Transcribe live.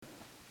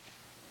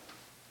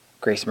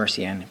Grace,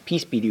 mercy, and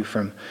peace be to you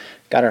from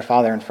God our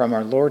Father and from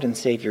our Lord and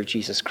Savior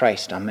Jesus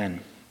Christ.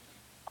 Amen.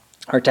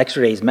 Our text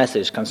for today's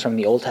message comes from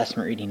the Old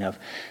Testament reading of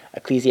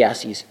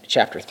Ecclesiastes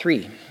chapter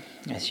 3,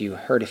 as you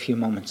heard a few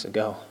moments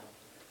ago.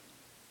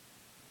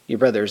 Your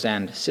brothers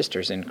and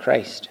sisters in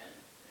Christ.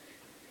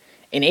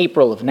 In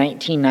April of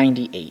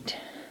 1998,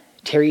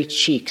 Terry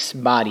Cheek's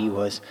body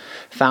was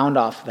found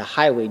off the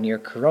highway near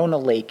Corona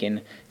Lake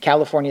in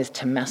California's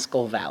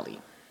Temescal Valley.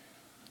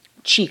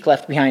 Cheek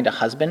left behind a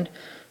husband,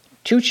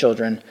 2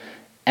 children,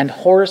 and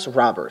Horace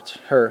Roberts,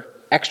 her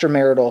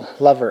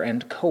extramarital lover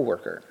and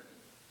co-worker.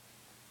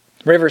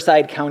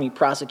 Riverside County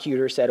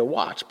prosecutor said a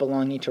watch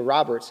belonging to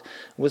Roberts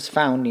was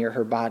found near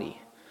her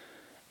body.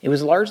 It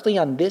was largely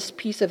on this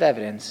piece of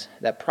evidence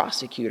that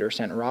prosecutor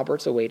sent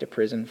Roberts away to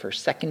prison for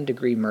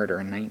second-degree murder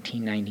in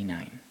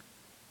 1999.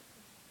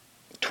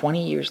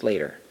 20 years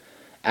later,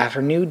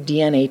 after new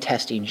DNA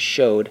testing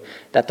showed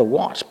that the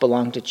watch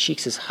belonged to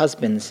Cheek's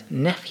husband's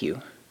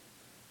nephew,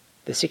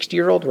 the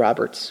 60-year-old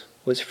Roberts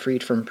was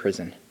freed from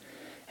prison,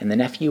 and the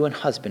nephew and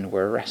husband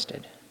were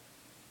arrested.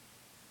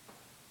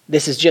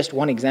 This is just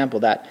one example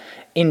that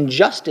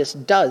injustice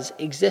does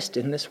exist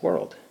in this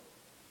world.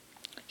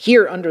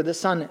 Here under the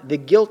sun, the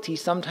guilty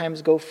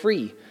sometimes go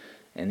free,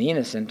 and the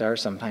innocent are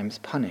sometimes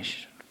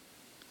punished.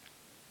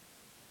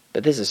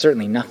 But this is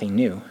certainly nothing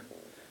new.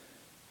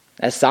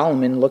 As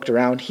Solomon looked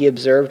around, he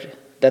observed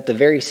that the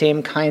very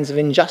same kinds of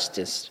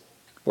injustice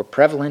were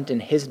prevalent in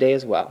his day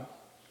as well.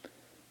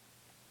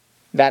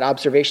 That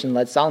observation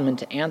led Solomon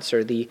to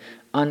answer the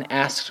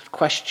unasked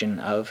question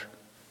of,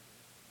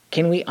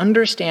 can we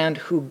understand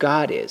who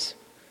God is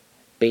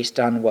based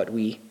on what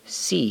we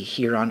see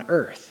here on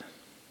earth?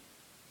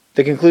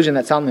 The conclusion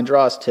that Solomon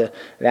draws to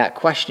that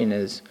question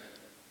is,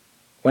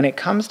 when it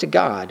comes to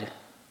God,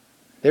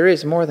 there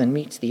is more than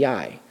meets the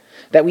eye,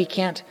 that we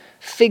can't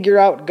figure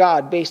out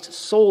God based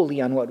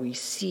solely on what we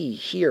see,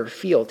 hear,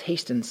 feel,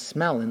 taste, and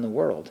smell in the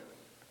world.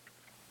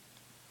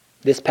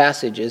 This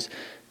passage is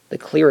the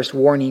clearest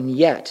warning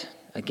yet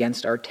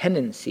against our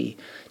tendency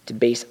to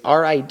base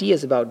our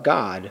ideas about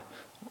God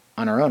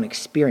on our own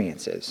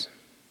experiences.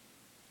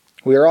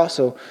 We are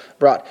also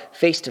brought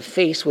face to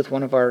face with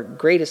one of our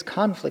greatest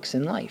conflicts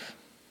in life,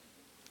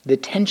 the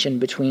tension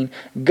between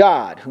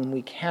God, whom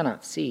we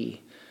cannot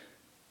see,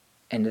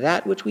 and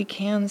that which we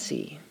can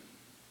see.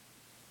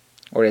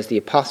 Or as the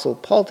Apostle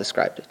Paul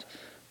described it,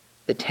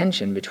 the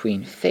tension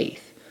between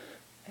faith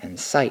and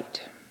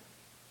sight.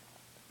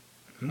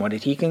 What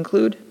did he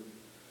conclude?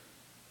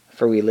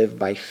 For we live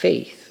by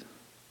faith,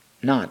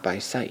 not by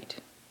sight.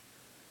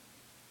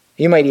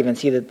 You might even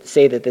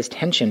say that this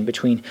tension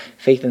between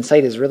faith and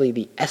sight is really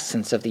the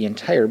essence of the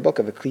entire book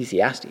of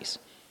Ecclesiastes.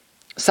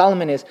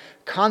 Solomon is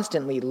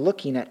constantly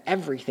looking at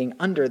everything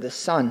under the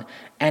sun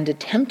and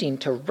attempting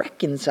to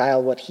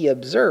reconcile what he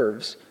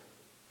observes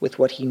with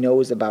what he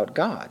knows about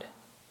God.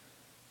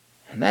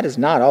 And that is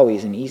not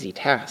always an easy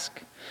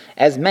task,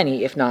 as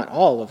many, if not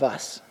all of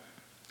us,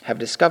 have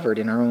discovered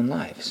in our own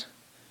lives.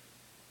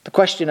 The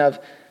question of,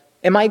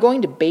 am I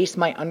going to base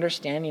my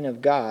understanding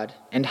of God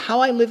and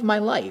how I live my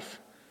life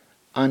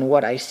on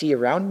what I see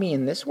around me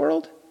in this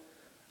world?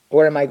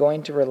 Or am I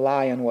going to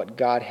rely on what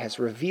God has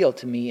revealed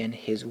to me in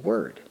His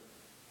Word?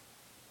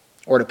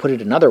 Or to put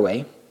it another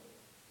way,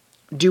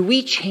 do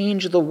we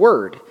change the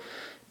Word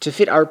to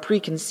fit our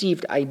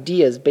preconceived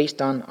ideas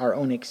based on our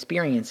own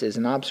experiences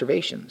and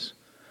observations?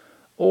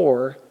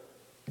 Or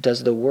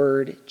does the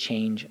Word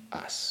change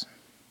us?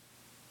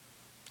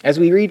 As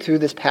we read through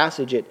this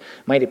passage, it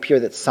might appear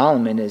that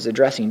Solomon is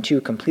addressing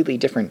 2 completely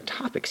different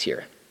topics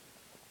here.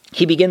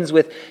 He begins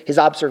with his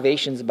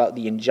observations about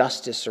the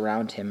injustice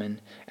around him, and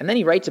then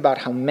he writes about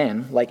how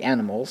men, like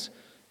animals,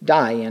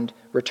 die and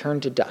return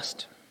to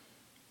dust.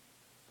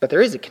 But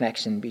there is a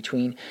connection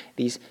between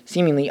these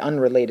seemingly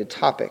unrelated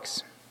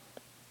topics.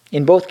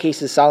 In both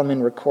cases,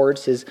 Solomon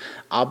records his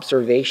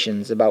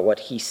observations about what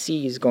he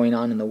sees going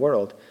on in the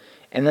world,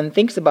 and then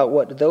thinks about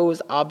what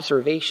those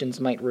observations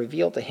might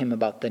reveal to him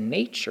about the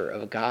nature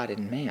of God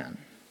and man.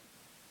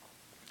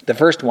 The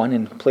first one,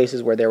 in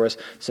places where there was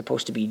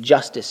supposed to be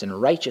justice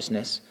and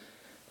righteousness,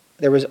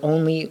 there was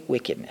only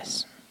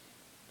wickedness.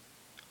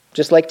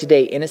 Just like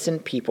today,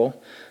 innocent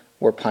people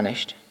were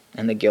punished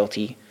and the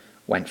guilty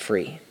went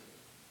free.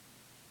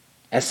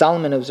 As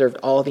Solomon observed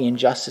all the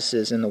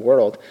injustices in the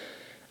world,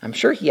 I'm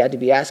sure he had to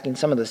be asking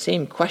some of the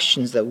same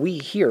questions that we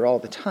hear all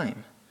the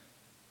time.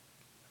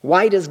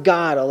 Why does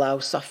God allow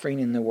suffering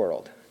in the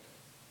world?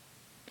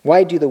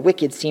 Why do the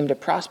wicked seem to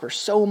prosper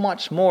so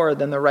much more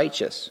than the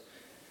righteous?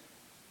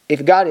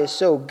 If God is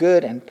so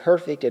good and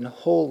perfect and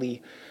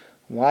holy,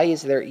 why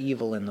is there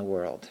evil in the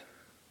world?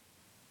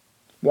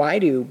 Why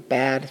do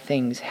bad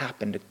things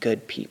happen to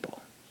good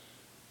people?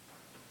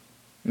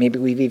 Maybe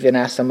we've even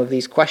asked some of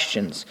these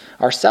questions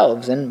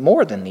ourselves, and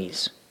more than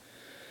these.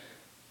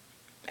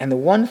 And the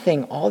one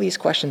thing all these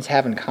questions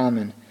have in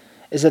common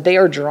is that they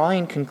are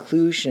drawing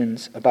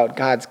conclusions about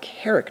God's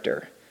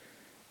character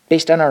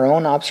based on our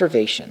own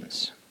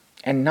observations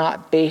and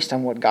not based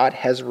on what God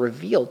has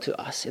revealed to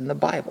us in the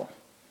Bible.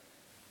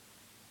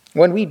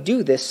 When we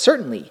do this,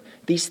 certainly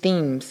these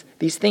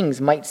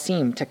things might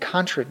seem to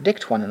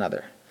contradict one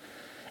another.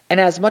 And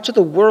as much of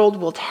the world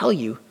will tell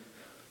you,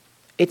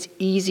 it's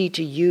easy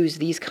to use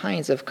these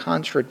kinds of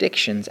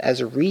contradictions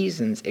as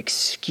reasons,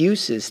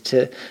 excuses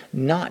to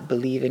not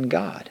believe in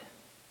God.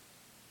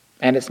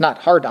 And it's not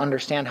hard to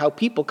understand how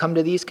people come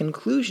to these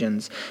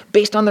conclusions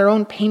based on their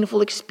own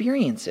painful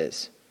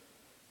experiences.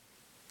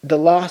 The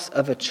loss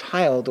of a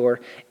child or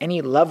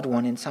any loved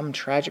one in some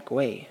tragic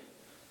way.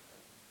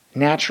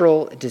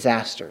 Natural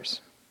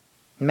disasters,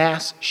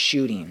 mass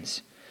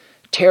shootings,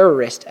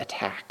 terrorist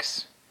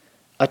attacks,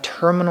 a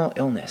terminal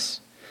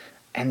illness,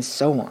 and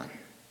so on.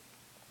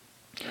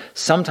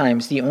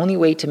 Sometimes the only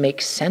way to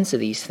make sense of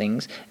these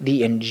things,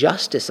 the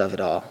injustice of it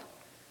all,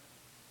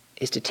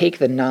 is to take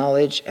the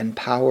knowledge and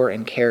power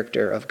and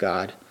character of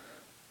God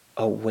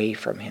away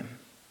from him,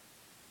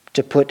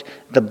 to put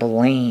the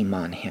blame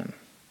on him,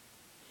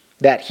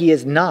 that he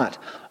is not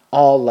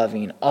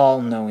all-loving,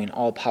 all-knowing,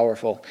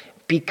 all-powerful,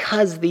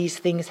 because these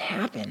things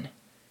happen.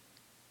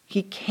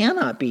 He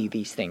cannot be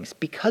these things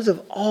because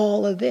of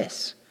all of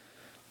this.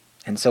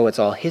 And so it's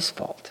all his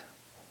fault.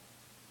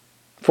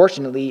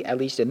 Fortunately, at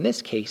least in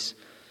this case,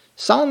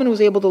 Solomon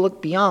was able to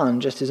look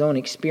beyond just his own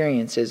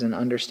experiences and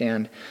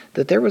understand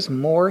that there was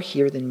more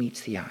here than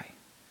meets the eye.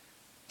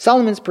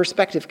 Solomon's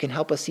perspective can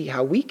help us see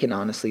how we can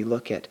honestly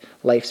look at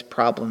life's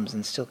problems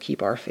and still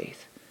keep our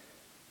faith.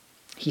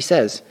 He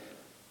says,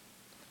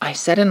 I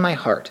said in my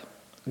heart,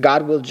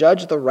 God will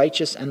judge the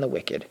righteous and the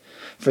wicked,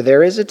 for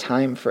there is a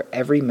time for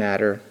every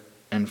matter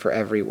and for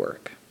every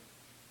work.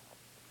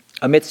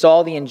 Amidst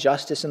all the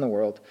injustice in the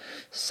world,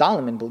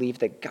 Solomon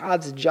believed that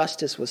God's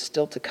justice was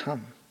still to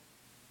come.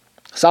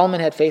 Solomon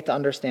had faith to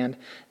understand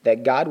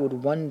that God would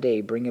one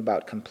day bring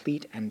about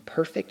complete and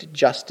perfect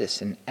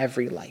justice in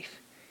every life,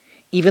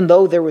 even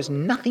though there was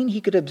nothing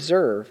he could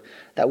observe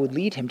that would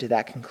lead him to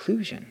that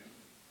conclusion.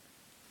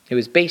 It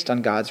was based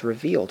on God's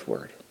revealed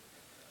word.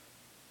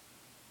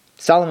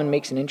 Solomon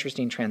makes an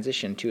interesting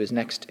transition to his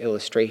next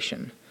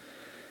illustration.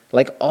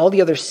 Like all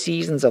the other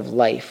seasons of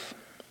life,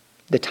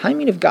 the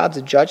timing of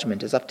God's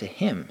judgment is up to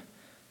him,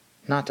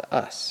 not to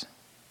us.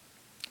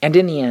 And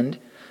in the end,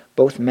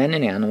 both men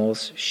and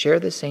animals share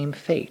the same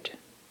fate.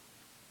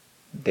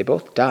 They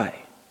both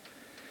die.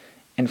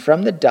 And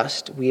from the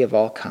dust we have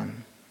all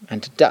come,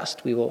 and to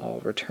dust we will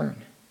all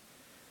return.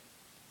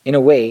 In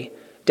a way,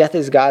 death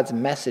is God's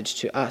message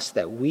to us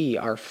that we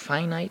are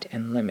finite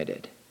and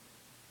limited.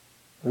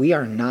 We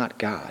are not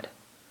God,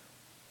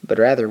 but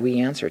rather we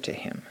answer to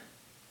him.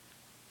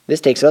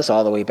 This takes us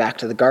all the way back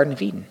to the Garden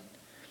of Eden.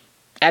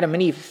 Adam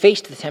and Eve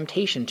faced the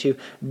temptation to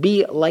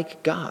be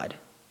like God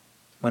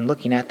when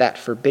looking at that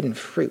forbidden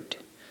fruit,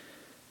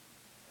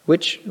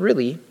 which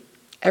really,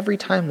 every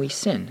time we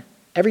sin,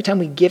 every time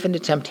we give into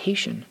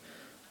temptation,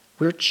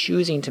 we're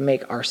choosing to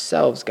make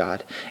ourselves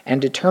God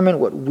and determine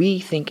what we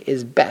think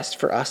is best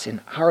for us in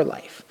our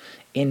life,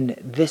 in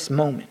this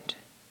moment.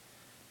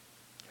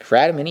 For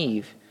Adam and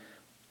Eve,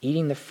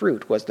 eating the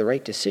fruit was the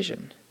right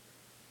decision,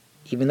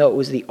 even though it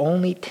was the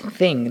only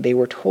thing they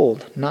were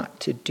told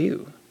not to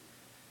do.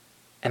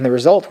 And the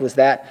result was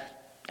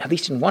that, at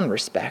least in one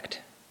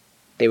respect,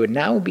 they would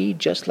now be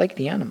just like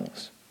the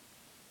animals.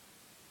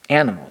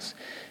 Animals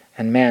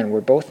and man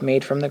were both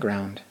made from the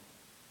ground,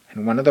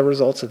 and one of the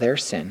results of their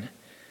sin,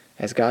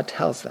 as God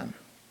tells them,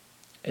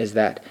 is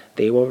that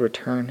they will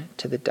return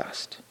to the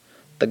dust,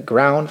 the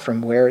ground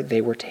from where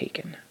they were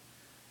taken.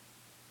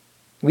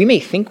 We may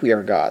think we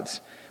are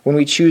gods when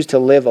we choose to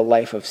live a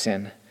life of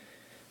sin,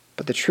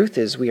 but the truth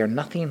is we are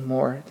nothing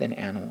more than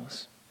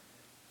animals.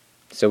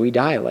 So we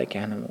die like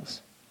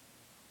animals.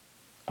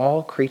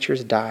 All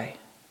creatures die.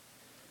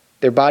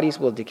 Their bodies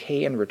will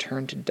decay and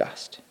return to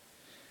dust.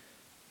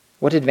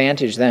 What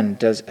advantage, then,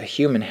 does a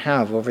human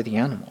have over the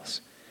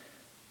animals?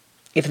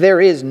 If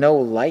there is no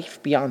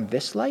life beyond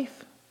this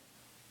life,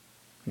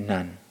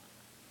 none.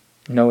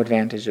 No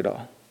advantage at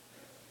all.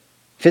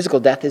 Physical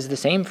death is the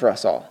same for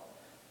us all.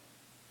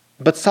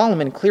 But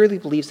Solomon clearly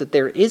believes that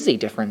there is a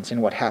difference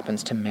in what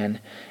happens to men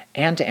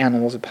and to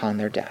animals upon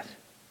their death.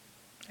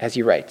 As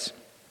he writes,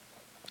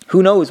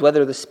 who knows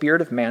whether the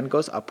spirit of man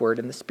goes upward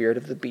and the spirit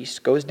of the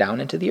beast goes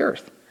down into the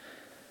earth?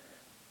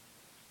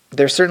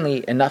 There's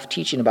certainly enough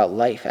teaching about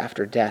life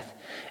after death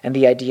and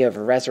the idea of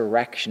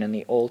resurrection in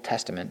the Old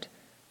Testament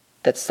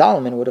that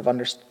Solomon would have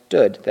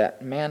understood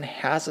that man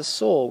has a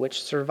soul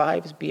which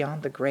survives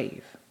beyond the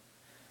grave.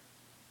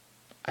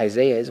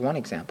 Isaiah is one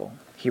example.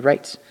 He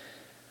writes,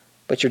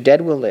 but your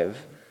dead will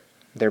live,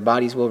 their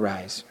bodies will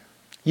rise.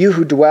 You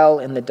who dwell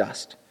in the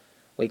dust,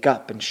 wake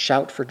up and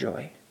shout for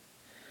joy.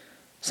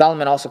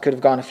 Solomon also could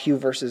have gone a few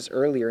verses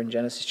earlier in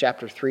Genesis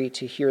chapter 3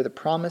 to hear the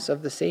promise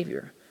of the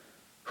Savior,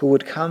 who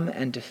would come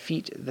and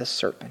defeat the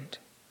serpent.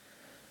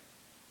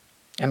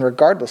 And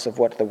regardless of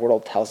what the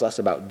world tells us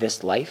about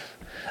this life,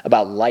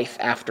 about life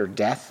after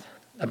death,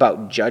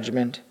 about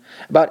judgment,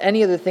 about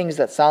any of the things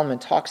that Solomon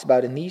talks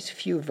about in these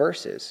few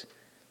verses,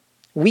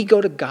 we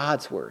go to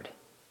God's word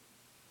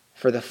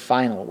for the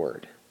final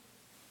word.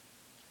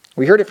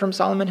 We heard it from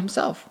Solomon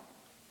himself.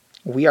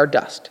 We are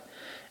dust,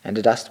 and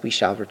to dust we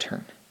shall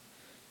return.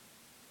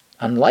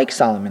 Unlike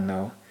Solomon,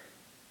 though,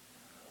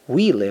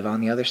 we live on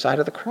the other side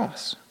of the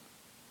cross.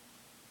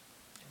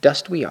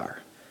 Dust we are,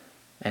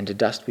 and to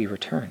dust we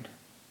return.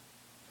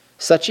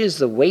 Such is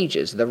the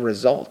wages, the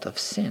result of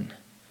sin.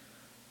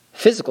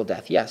 Physical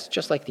death, yes,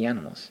 just like the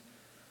animals.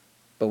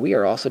 But we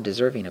are also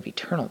deserving of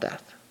eternal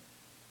death.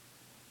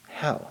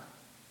 Hell.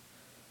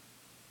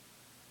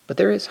 But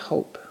there is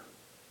hope,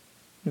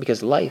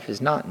 because life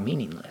is not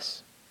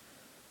meaningless.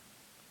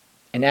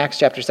 In Acts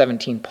chapter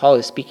 17, Paul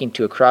is speaking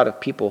to a crowd of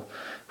people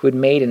who had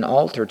made an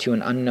altar to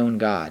an unknown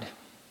God.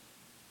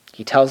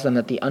 He tells them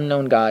that the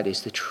unknown God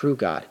is the true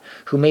God,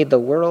 who made the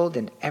world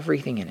and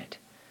everything in it,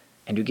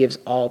 and who gives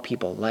all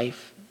people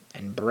life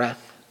and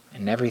breath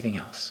and everything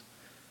else.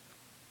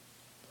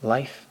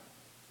 Life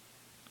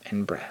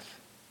and breath.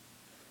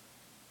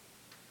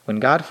 When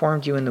God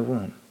formed you in the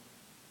womb,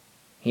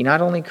 he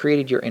not only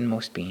created your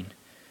inmost being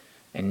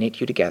and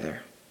knit you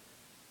together,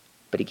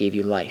 but he gave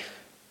you life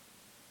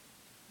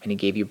and he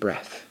gave you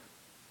breath.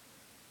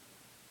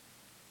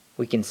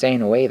 We can say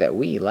in a way that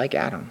we, like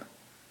Adam,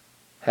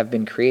 have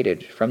been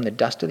created from the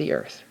dust of the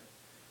earth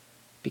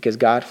because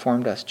God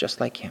formed us just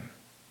like him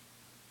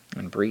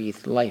and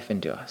breathed life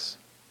into us.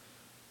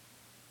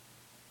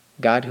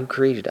 God who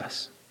created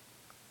us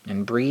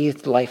and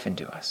breathed life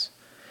into us,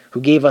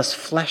 who gave us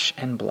flesh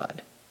and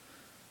blood,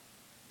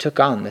 took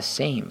on the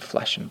same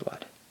flesh and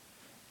blood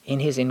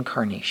in his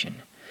incarnation,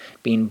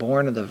 being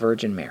born of the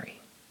Virgin Mary.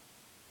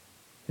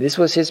 This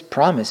was his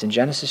promise in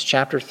Genesis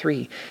chapter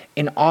 3.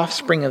 An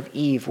offspring of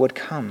Eve would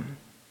come.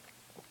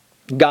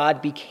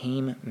 God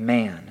became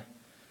man,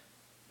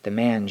 the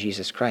man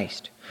Jesus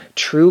Christ,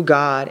 true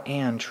God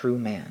and true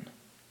man.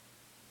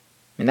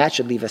 And that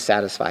should leave us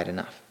satisfied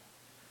enough.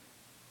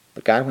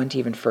 But God went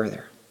even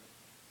further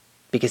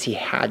because he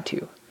had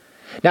to.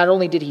 Not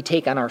only did he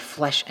take on our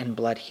flesh and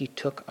blood, he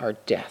took our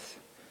death,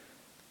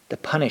 the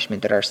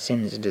punishment that our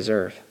sins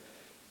deserve.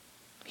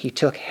 He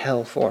took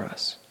hell for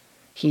us.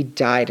 He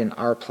died in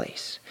our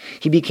place.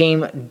 He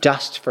became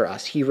dust for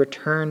us. He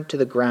returned to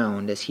the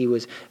ground as he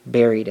was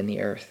buried in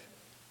the earth.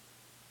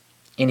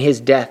 In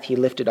his death, he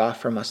lifted off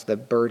from us the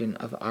burden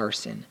of our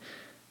sin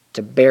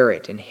to bear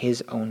it in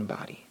his own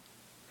body.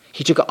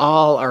 He took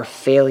all our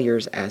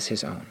failures as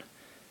his own.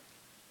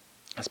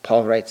 As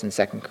Paul writes in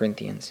 2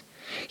 Corinthians,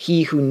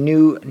 he who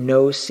knew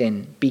no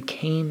sin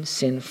became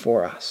sin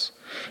for us,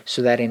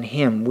 so that in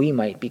him we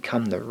might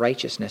become the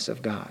righteousness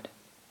of God,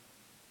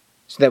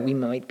 so that we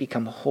might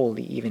become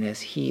holy even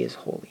as he is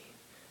holy.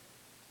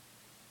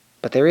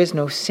 But there is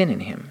no sin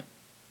in him.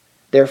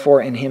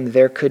 Therefore in him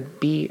there could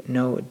be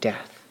no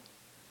death.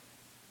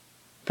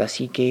 Thus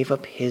he gave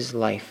up his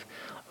life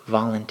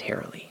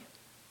voluntarily.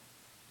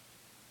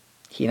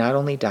 He not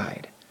only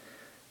died,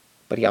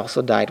 but he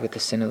also died with the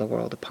sin of the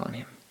world upon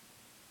him.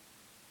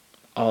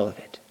 All of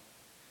it.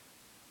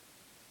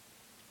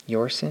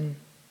 Your sin,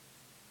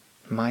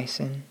 my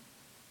sin,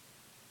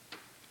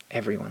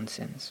 everyone's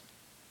sins.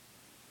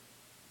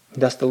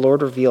 Thus the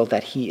Lord revealed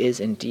that he is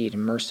indeed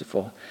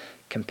merciful,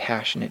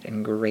 compassionate,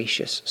 and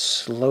gracious,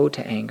 slow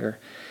to anger,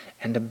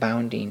 and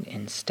abounding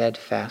in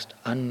steadfast,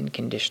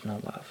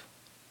 unconditional love.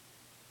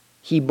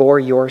 He bore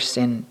your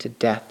sin to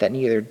death, that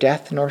neither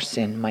death nor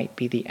sin might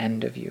be the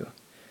end of you.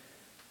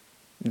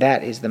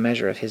 That is the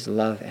measure of his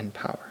love and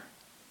power.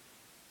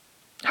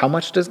 How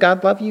much does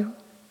God love you?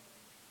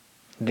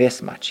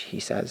 This much, he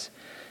says,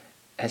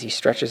 as he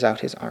stretches out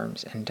his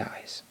arms and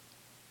dies.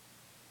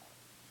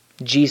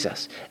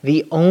 Jesus,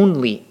 the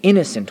only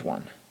innocent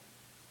one,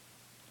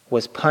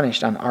 was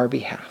punished on our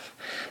behalf.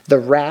 The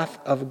wrath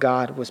of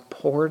God was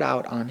poured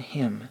out on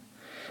him,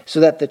 so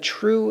that the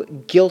true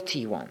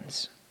guilty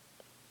ones,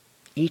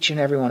 each and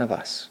every one of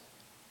us,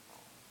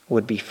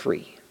 would be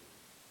free.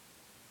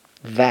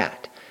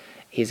 That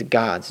is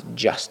God's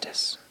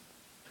justice.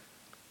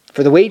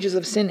 For the wages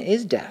of sin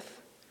is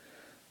death,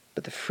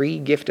 but the free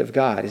gift of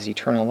God is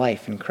eternal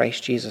life in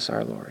Christ Jesus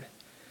our Lord.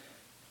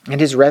 And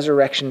his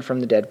resurrection from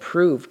the dead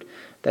proved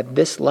that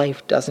this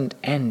life doesn't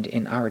end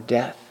in our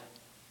death,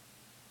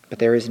 but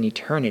there is an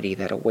eternity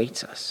that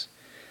awaits us.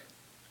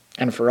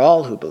 And for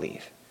all who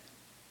believe,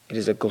 it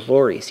is a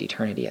glorious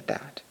eternity at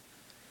that,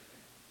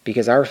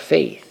 because our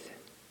faith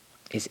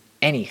is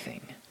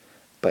anything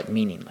but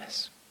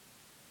meaningless.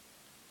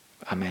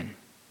 Amen.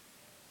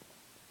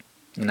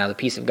 And now the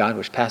peace of God,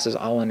 which passes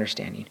all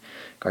understanding,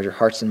 guard your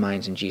hearts and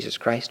minds in Jesus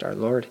Christ, our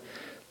Lord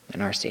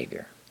and our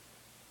Savior.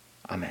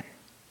 Amen.